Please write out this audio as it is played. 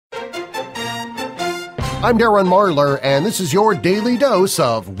I'm Darren Marlar, and this is your Daily Dose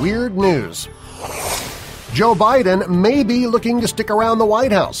of Weird News. Joe Biden may be looking to stick around the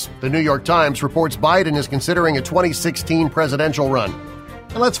White House. The New York Times reports Biden is considering a 2016 presidential run.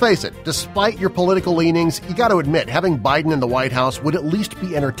 And let's face it, despite your political leanings, you got to admit having Biden in the White House would at least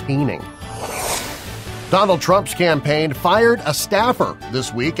be entertaining. Donald Trump's campaign fired a staffer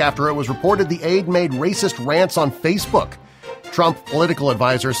this week after it was reported the aide made racist rants on Facebook. Trump political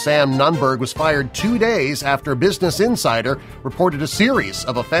advisor Sam Nunberg was fired 2 days after Business Insider reported a series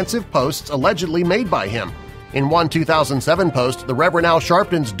of offensive posts allegedly made by him. In one 2007 post, the Reverend Al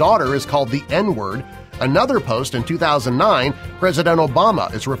Sharpton's daughter is called the N-word. Another post in 2009, President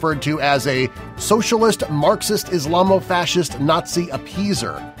Obama is referred to as a socialist, Marxist, Islamo-fascist, Nazi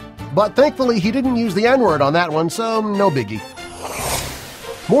appeaser. But thankfully, he didn't use the N-word on that one, so no biggie.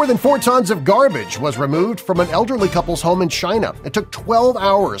 More than 4 tons of garbage was removed from an elderly couple's home in China. It took 12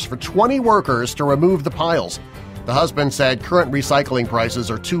 hours for 20 workers to remove the piles. The husband said current recycling prices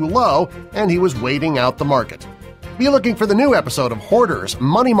are too low and he was waiting out the market. Be looking for the new episode of Hoarders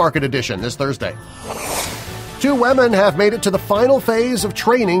Money Market Edition this Thursday. 2 women have made it to the final phase of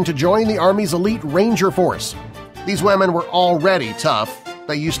training to join the Army's elite Ranger Force. These women were already tough.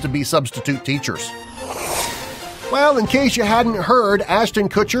 They used to be substitute teachers. Well, in case you hadn't heard, Ashton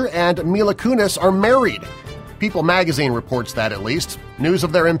Kutcher and Mila Kunis are married. People magazine reports that at least. News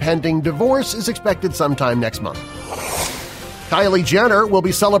of their impending divorce is expected sometime next month. Kylie Jenner will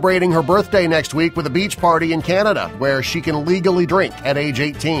be celebrating her birthday next week with a beach party in Canada where she can legally drink at age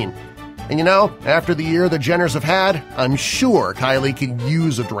 18. And you know, after the year the Jenners have had, I'm sure Kylie could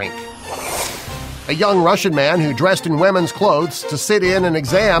use a drink. A young Russian man who dressed in women's clothes to sit in an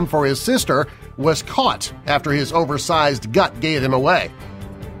exam for his sister was caught after his oversized gut gave him away.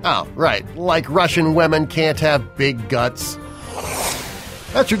 Oh, right, like Russian women can't have big guts.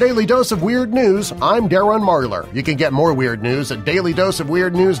 That's your Daily Dose of Weird News. I'm Darren Marlar. You can get more weird news at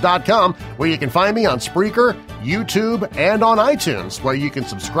dailydoseofweirdnews.com, where you can find me on Spreaker, YouTube, and on iTunes, where you can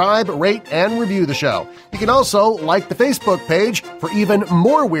subscribe, rate, and review the show. You can also like the Facebook page for even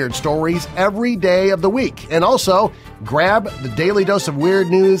more weird stories every day of the week. And also, grab the Daily Dose of Weird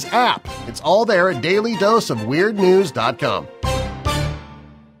News app. It's all there at dailydoseofweirdnews.com.